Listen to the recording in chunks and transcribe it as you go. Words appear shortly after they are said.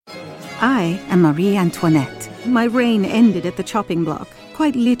I am Marie Antoinette. My reign ended at the chopping block.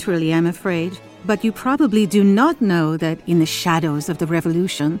 Quite literally, I'm afraid. But you probably do not know that in the shadows of the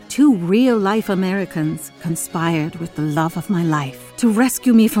revolution, 2 real-life Americans conspired with the love of my life to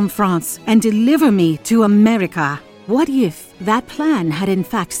rescue me from France and deliver me to America. What if that plan had in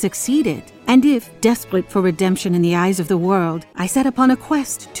fact succeeded? And if, desperate for redemption in the eyes of the world, I set upon a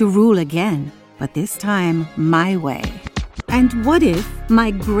quest to rule again, but this time my way? And what if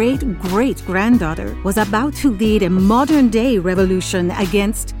my great-great-granddaughter was about to lead a modern-day revolution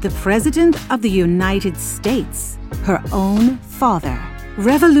against the President of the United States, her own father?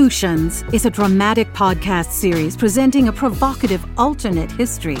 Revolutions is a dramatic podcast series presenting a provocative alternate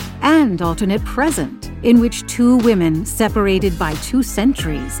history and alternate present in which 2 women separated by 2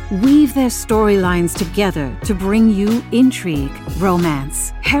 centuries weave their storylines together to bring you intrigue,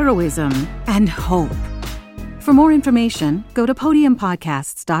 romance, heroism, and hope. For more information, go to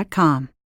podiumpodcasts.com.